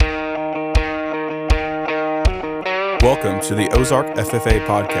Welcome to the Ozark FFA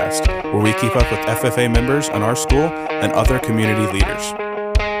Podcast, where we keep up with FFA members in our school and other community leaders.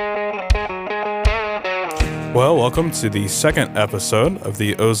 Well, welcome to the second episode of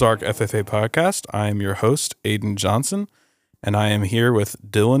the Ozark FFA Podcast. I am your host, Aidan Johnson, and I am here with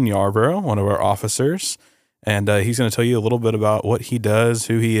Dylan Yarbrough, one of our officers, and he's going to tell you a little bit about what he does,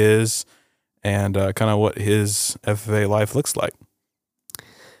 who he is, and kind of what his FFA life looks like.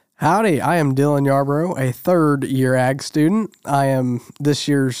 Howdy, I am Dylan Yarbrough, a third-year ag student. I am this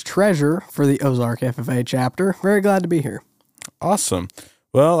year's treasurer for the Ozark FFA chapter. Very glad to be here. Awesome.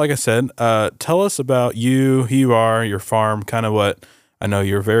 Well, like I said, tell us about you, who you are, your farm, kind of what, I know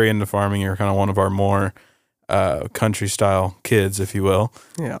you're very into farming. You're kind of one of our more country-style kids, if you will.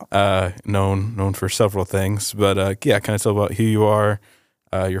 Yeah. Known for several things. But, yeah, kind of tell about who you are,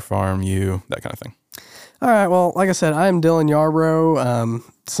 your farm, you, that kind of thing. All right, well, like I said, I'm Dylan Yarbrough.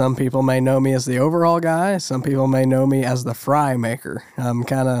 Some people may know me as the overall guy. Some people may know me as the fry maker. I'm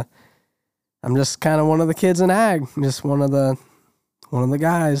just kind of one of the kids in ag. I'm just one of the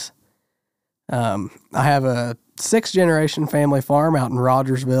guys. I have a 6th-generation family farm out in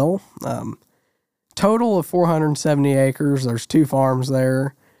Rogersville. Total of 470 acres. There's 2 farms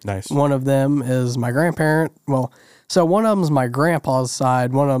there. Nice. One of them is my grandparent. Well, so one of them's my grandpa's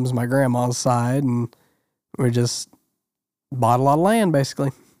side. One of them's my grandma's side, and we just bought a lot of land,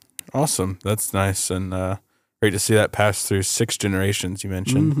 basically. Awesome. That's nice, and great to see that pass through 6 generations, you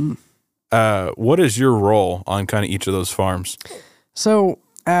mentioned. Mm-hmm. What is your role on kind of each of those farms? So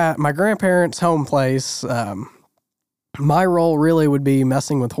at my grandparents' home place, my role really would be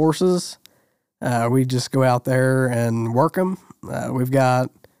messing with horses. We just go out there and work them. We've got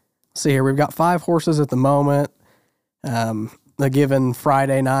 5 horses at the moment. A given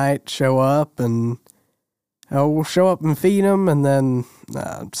Friday night, show up and we'll show up and feed them, and then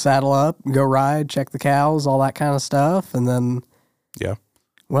saddle up, go ride, check the cows, all that kind of stuff. And then, yeah.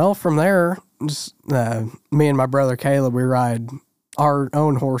 Well, from there, just me and my brother Caleb, we ride our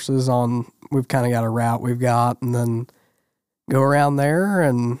own horses on, we've kind of got a route we've got, and then go around there,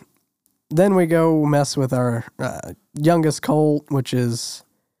 and then we go mess with our youngest colt, which is,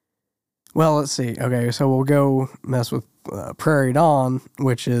 well, let's see. Okay, so we'll go mess with Prairie Dawn,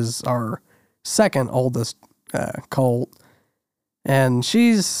 which is our second oldest colt, and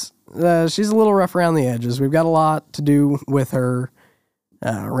she's a little rough around the edges. We've got a lot to do with her,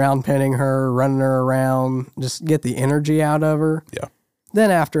 round penning her, running her around, just get the energy out of her. Yeah.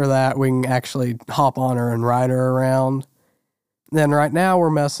 Then after that, we can actually hop on her and ride her around. Then right now we're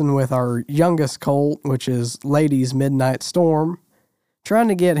messing with our youngest colt, which is Lady's Midnight Storm, trying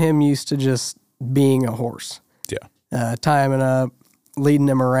to get him used to just being a horse. Yeah. Tying him up, leading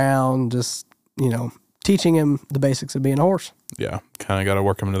him around, just, teaching him the basics of being a horse. Yeah, kind of got to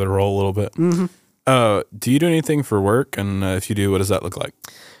work him into the role a little bit. Mm-hmm. Do you do anything for work? And if you do, what does that look like?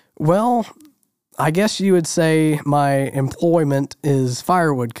 Well, I guess you would say my employment is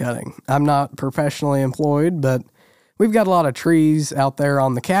firewood cutting. I'm not professionally employed, but we've got a lot of trees out there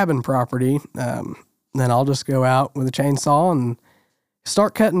on the cabin property. Then I'll just go out with a chainsaw and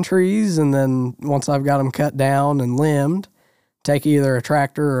start cutting trees, and then once I've got them cut down and limbed, take either a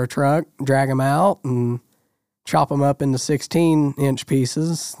tractor or a truck, drag them out, and chop them up into 16-inch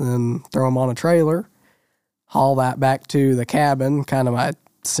pieces, then throw them on a trailer, haul that back to the cabin, kind of my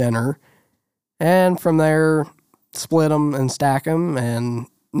center, and from there, split them and stack them and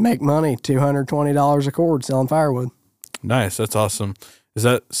make money, $220 a cord selling firewood. Nice. That's awesome. Is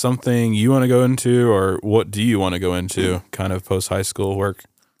that something you want to go into, or what do you want to go into, kind of post-high school work?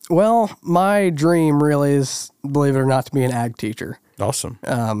 Well, my dream really is, believe it or not, to be an ag teacher. Awesome.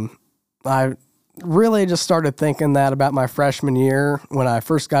 I really just started thinking that about my freshman year when I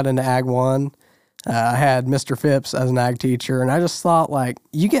first got into Ag 1. I had Mr. Phipps as an ag teacher, and I just thought,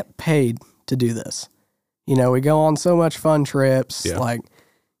 you get paid to do this. We go on so much fun trips, yeah.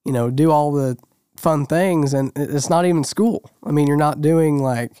 Do all the fun things, and it's not even school. I mean, you're not doing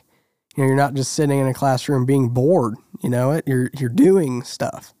you're not just sitting in a classroom being bored, you're doing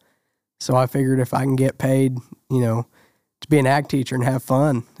stuff. So I figured if I can get paid, to be an ag teacher and have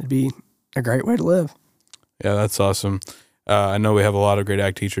fun, it'd be a great way to live. Yeah, that's awesome. I know we have a lot of great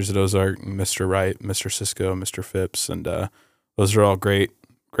ag teachers at Ozark, Mr. Wright, Mr. Cisco, Mr. Phipps, and those are all great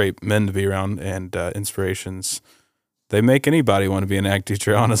men to be around and inspirations. They make anybody want to be an ag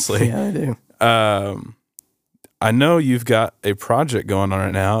teacher, honestly. Yeah, they do. I know you've got a project going on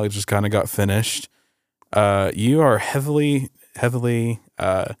right now. It just kind of got finished. You are heavily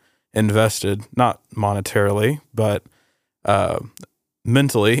invested, not monetarily, but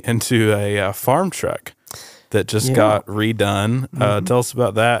mentally, into a farm truck that just got redone. Tell us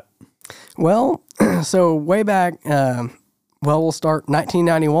about that. Well, so way back, we'll start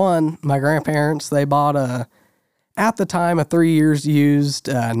 1991. My grandparents, they bought at the time, a 3 years used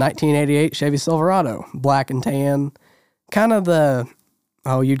 1988 Chevy Silverado, black and tan. Kind of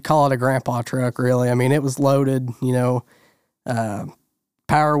you'd call it a grandpa truck, really. I mean, it was loaded,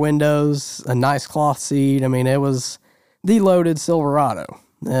 power windows, a nice cloth seat. I mean, it was the loaded Silverado.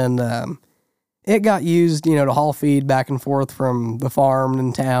 And it got used, to haul feed back and forth from the farm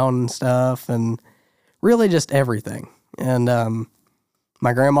and town and stuff, and really just everything. And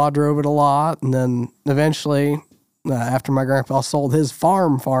my grandma drove it a lot, and then eventually, after my grandpa sold his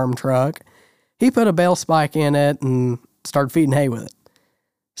farm truck, he put a bale spike in it and started feeding hay with it.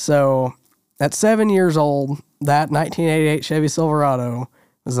 So at 7 years old, that 1988 Chevy Silverado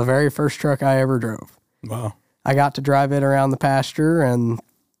was the very first truck I ever drove. Wow. I got to drive it around the pasture and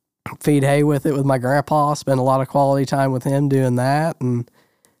feed hay with it with my grandpa, spend a lot of quality time with him doing that. And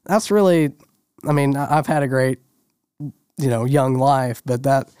that's really, I've had a great, young life, but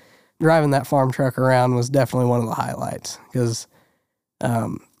driving that farm truck around was definitely one of the highlights because, I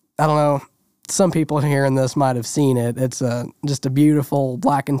don't know, some people hearing this might have seen it. It's just a beautiful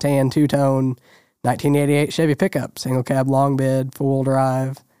black and tan two-tone 1988 Chevy pickup, single cab long bed, four-wheel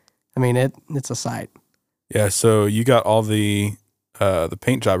drive. It's a sight. Yeah, so you got all the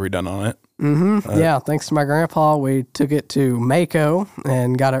paint job redone on it. Mm-hmm. Yeah, thanks to my grandpa, we took it to Mako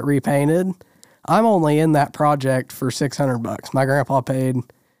and got it repainted. I'm only in that project for $600. My grandpa paid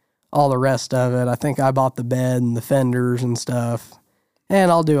all the rest of it. I think I bought the bed and the fenders and stuff, and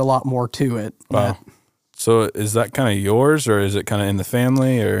I'll do a lot more to it. Wow. So is that kind of yours, or is it kind of in the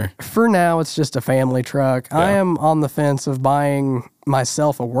family? Or for now, it's just a family truck. Yeah. I am on the fence of buying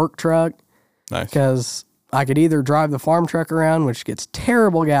myself a work truck. Nice. Because I could either drive the farm truck around, which gets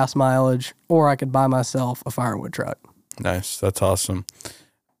terrible gas mileage, or I could buy myself a firewood truck. Nice. That's awesome.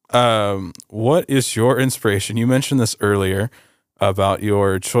 What is your inspiration? You mentioned this earlier about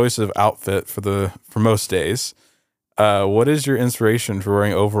your choice of outfit for most days. What is your inspiration for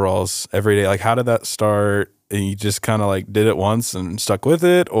wearing overalls every day? Like, how did that start? And you just kind of did it once and stuck with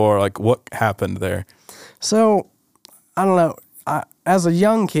it, or what happened there? So, I don't know. As a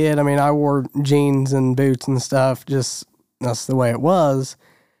young kid, I wore jeans and boots and stuff. Just that's the way it was.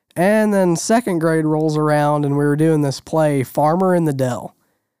 And then second grade rolls around, and we were doing this play, Farmer in the Dell.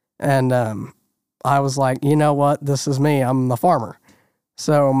 And I was like, you know what? This is me. I'm the farmer.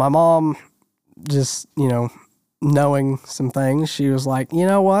 So my mom, just, knowing some things, she was like, you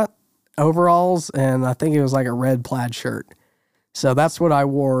know what? Overalls, and I think it was a red plaid shirt. So that's what I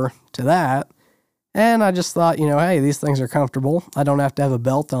wore to that. And I just thought, hey, these things are comfortable. I don't have to have a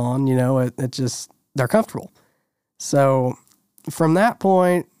belt on, they're comfortable. So from that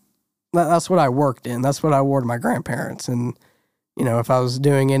point, that's what I worked in. That's what I wore to my grandparents. And, if I was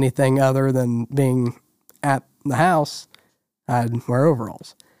doing anything other than being at the house, I'd wear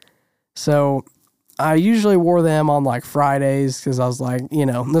overalls. So I usually wore them on Fridays because I was like,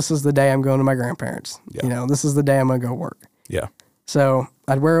 this is the day I'm going to my grandparents. Yeah. This is the day I'm going to go work. Yeah. So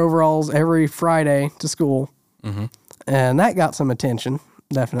I'd wear overalls every Friday to school. Mm-hmm. And that got some attention,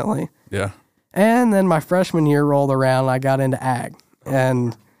 definitely. Yeah. And then my freshman year rolled around and I got into ag.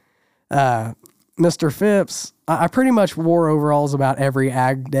 And Mr. Phipps, I pretty much wore overalls about every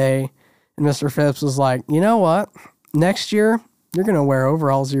ag day. And Mr. Phipps was like, you know what? Next year, you're going to wear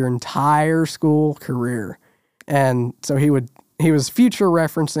overalls your entire school career. And so he was future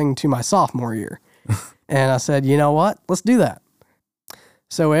referencing to my sophomore year. And I said, you know what? Let's do that.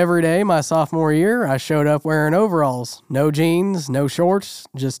 So every day my sophomore year, I showed up wearing overalls. No jeans, no shorts,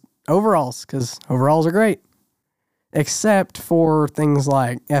 just overalls, because overalls are great. Except for things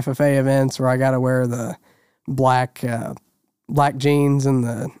like FFA events where I got to wear the black jeans and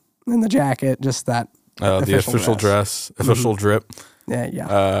the jacket, just that the official dress, official drip.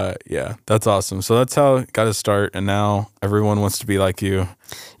 Yeah. Yeah, that's awesome. So that's how it got to start, and now everyone wants to be like you.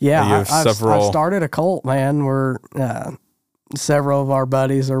 Yeah, I've started a cult, man, where several of our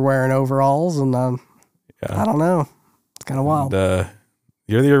buddies are wearing overalls, and I don't know. It's kind of wild.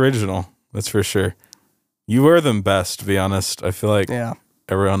 You're the original, that's for sure. You wear them best, to be honest. I feel like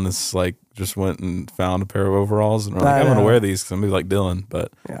everyone is just went and found a pair of overalls and were I'm going to wear these because I'm going to be like Dylan.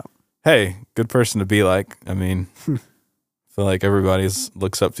 But hey, good person to be like. I feel like everybody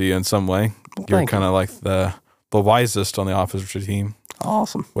looks up to you in some way. Well, you're kind of like the wisest on the officer team.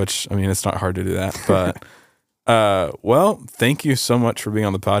 Awesome. Which, it's not hard to do that. But, well, thank you so much for being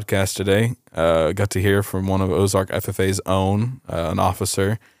on the podcast today. Got to hear from one of Ozark FFA's own, an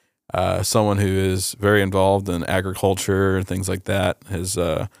officer. Someone who is very involved in agriculture and things like that, has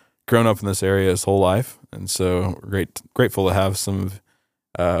grown up in this area his whole life, and so grateful to have some of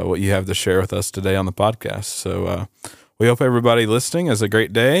what you have to share with us today on the podcast. So we hope everybody listening has a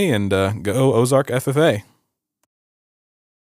great day, and go Ozark FFA.